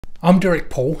I'm Derek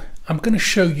Paul. I'm going to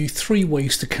show you 3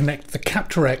 ways to connect the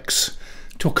CAPTOR X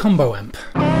to a combo amp.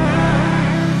 I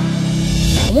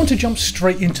want to jump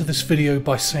straight into this video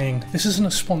by saying this isn't a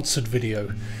sponsored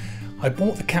video. I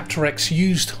bought the CAPTOR X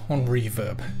used on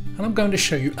Reverb, and I'm going to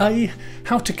show you A,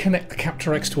 how to connect the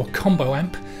CAPTOR X to a combo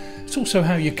amp. It's also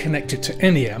how you connect it to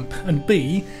any amp, and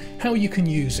B, how you can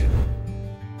use it.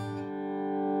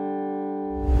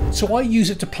 So I use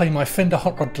it to play my Fender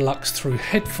Hot Rod Deluxe through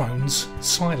headphones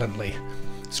silently.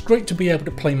 It's great to be able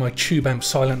to play my tube amp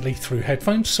silently through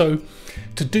headphones, so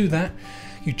to do that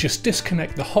you just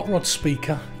disconnect the Hot Rod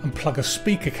speaker and plug a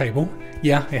speaker cable,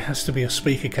 yeah it has to be a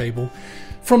speaker cable,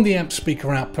 from the amp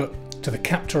speaker output to the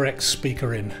CAPTOR X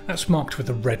speaker in. That's marked with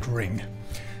a red ring.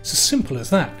 It's as simple as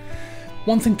that.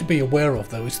 One thing to be aware of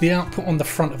though is the output on the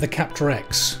front of the CAPTOR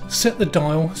X. Set the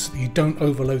dial so that you don't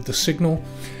overload the signal,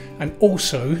 and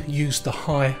also use the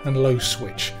high and low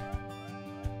switch.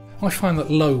 I find that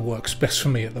low works best for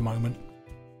me at the moment.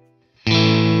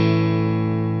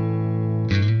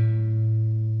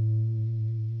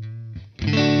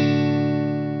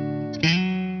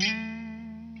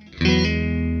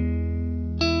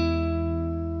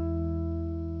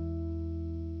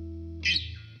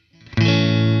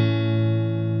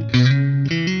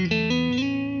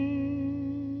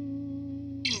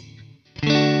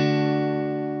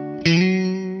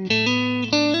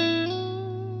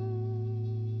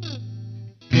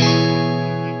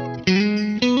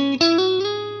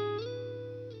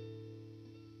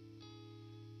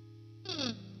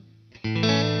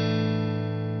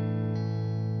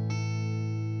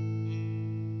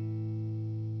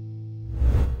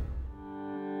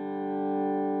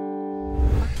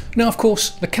 Now of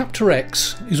course the CAPTOR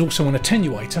X is also an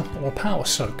attenuator or a power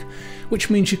soak, which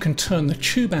means you can turn the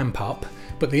tube amp up,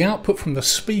 but the output from the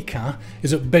speaker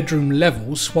is at bedroom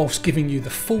levels whilst giving you the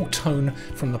full tone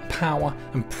from the power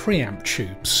and preamp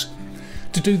tubes.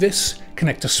 To do this,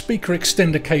 connect a speaker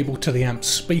extender cable to the amp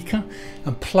speaker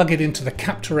and plug it into the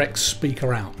CAPTOR X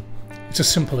speaker out. It's as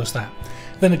simple as that.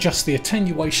 Then adjust the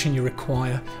attenuation you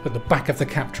require at the back of the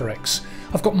CAPTOR X.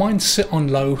 I've got mine set on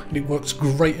low and it works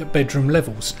great at bedroom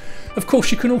levels. Of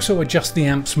course you can also adjust the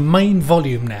amp's main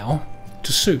volume now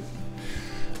to suit.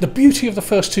 The beauty of the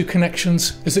first 2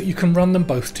 connections is that you can run them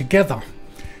both together.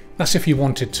 That's if you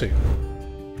wanted to.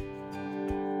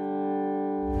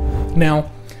 Now,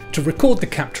 to record the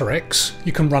CAPTOR X,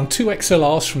 you can run 2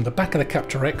 XLRs from the back of the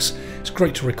CAPTOR X. It's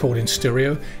great to record in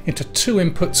stereo into 2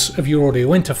 inputs of your audio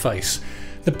interface.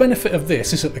 The benefit of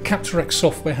this is that the CAPTOR X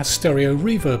software has stereo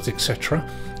reverbs, etc.,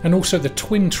 and also the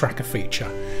twin tracker feature.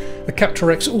 The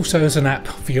CAPTOR X also has an app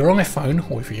for your iPhone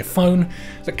or for your phone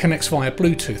that connects via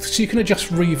Bluetooth, so you can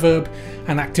adjust reverb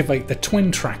and activate the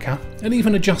twin tracker and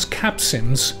even adjust cab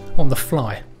sims on the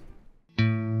fly.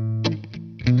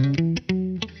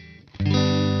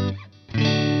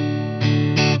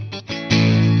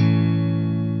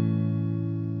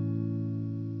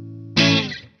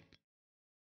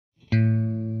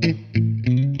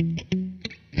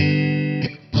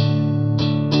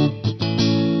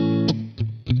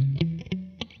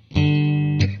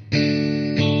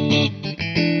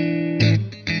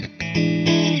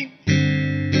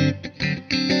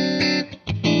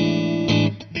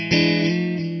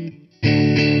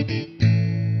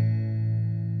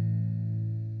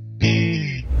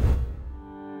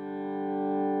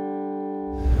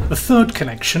 The third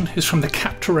connection is from the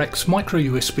CAPTOR X micro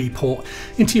USB port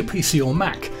into your PC or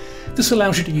Mac. This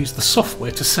allows you to use the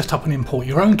software to set up and import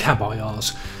your own cab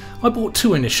IRs. I bought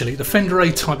 2 initially, the Fender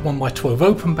A-Type 1x12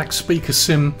 open back speaker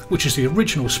sim, which is the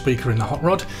original speaker in the Hot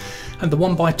Rod, and the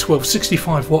 1x12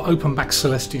 65 watt open back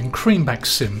Celestion creamback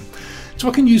sim. So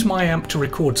I can use my amp to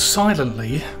record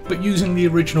silently, but using the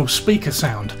original speaker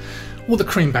sound, or the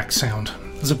creamback sound,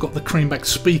 as I've got the creamback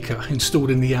speaker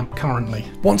installed in the amp currently.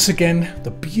 Once again,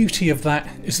 the beauty of that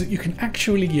is that you can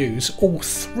actually use all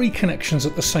 3 connections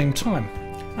at the same time.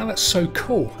 Now that's so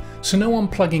cool. So no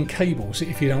unplugging cables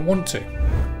if you don't want to.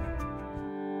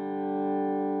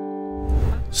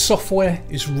 Software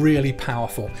is really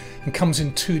powerful and comes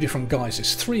in 2 different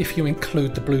guises, 3 if you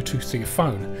include the Bluetooth to your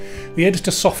phone. The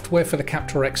editor software for the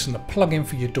CAPTOR X and the plugin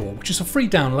for your DAW, which is a free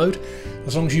download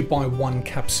as long as you buy 1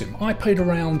 cab sim. I paid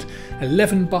around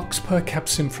 $11 per cab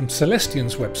sim from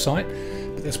Celestion's website,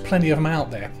 but there's plenty of them out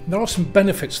there. There are some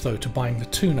benefits though to buying the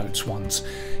 2 notes ones.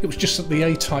 It was just that the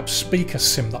A-Type speaker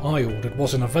sim that I ordered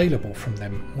wasn't available from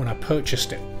them when I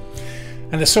purchased it.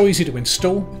 And they're so easy to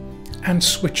install and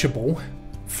switchable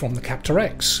from the CAPTOR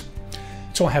X.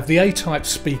 So I have the A-Type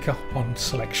speaker on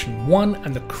selection 1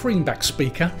 and the creamback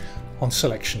speaker on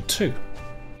selection 2.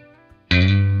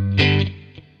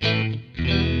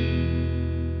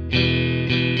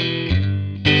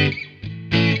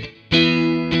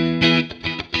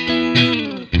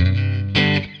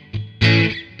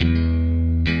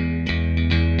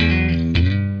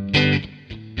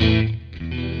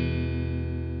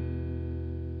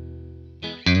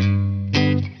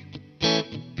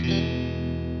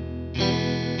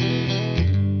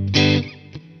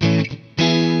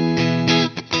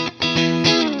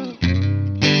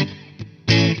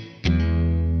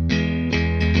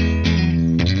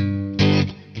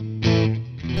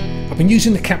 been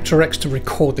using the CAPTOR X to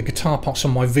record the guitar parts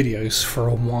on my videos for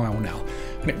a while now,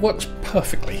 and it works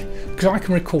perfectly because I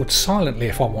can record silently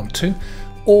if I want to,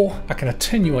 or I can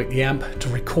attenuate the amp to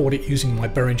record it using my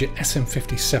Behringer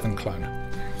SM57 clone.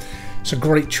 It's a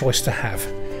great choice to have,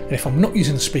 and if I'm not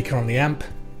using the speaker on the amp,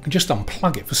 I can just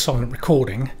unplug it for silent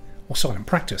recording or silent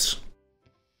practice.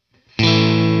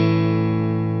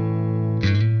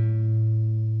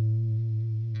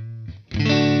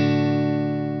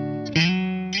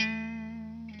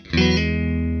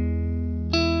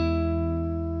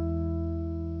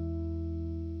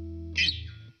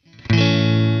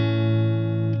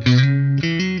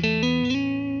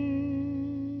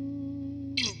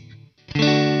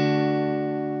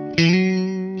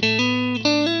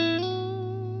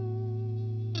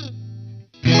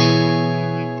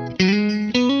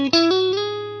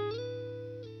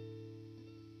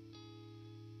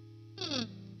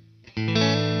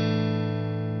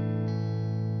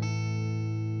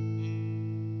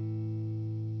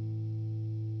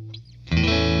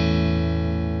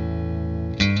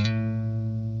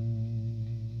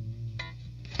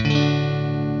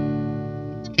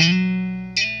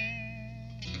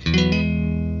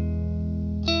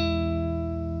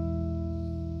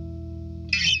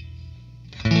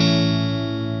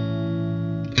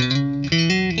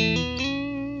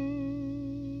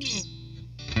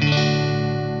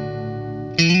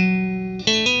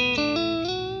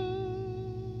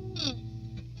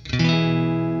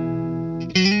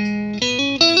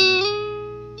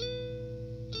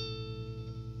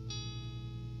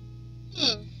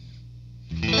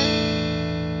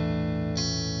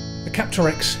 The CAPTOR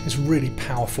X is really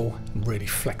powerful and really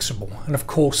flexible, and of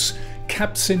course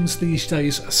cab sims these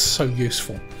days are so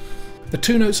useful. The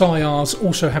 2 Notes IRs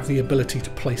also have the ability to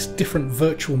place different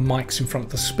virtual mics in front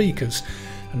of the speakers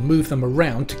and move them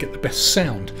around to get the best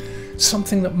sound,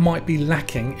 something that might be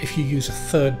lacking if you use a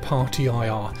third-party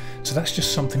IR, so that's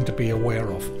just something to be aware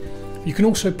of. You can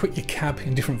also put your cab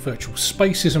in different virtual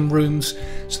spaces and rooms,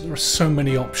 so there are so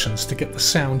many options to get the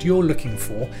sound you're looking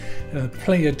for, and there are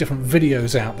plenty of different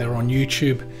videos out there on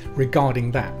YouTube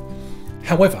regarding that.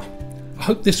 However, I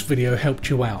hope this video helped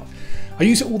you out. I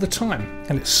use it all the time,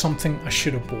 and it's something I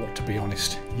should have bought, to be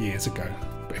honest, years ago.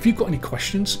 But if you've got any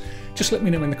questions, just let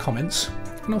me know in the comments,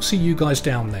 and I'll see you guys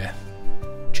down there.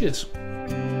 Cheers.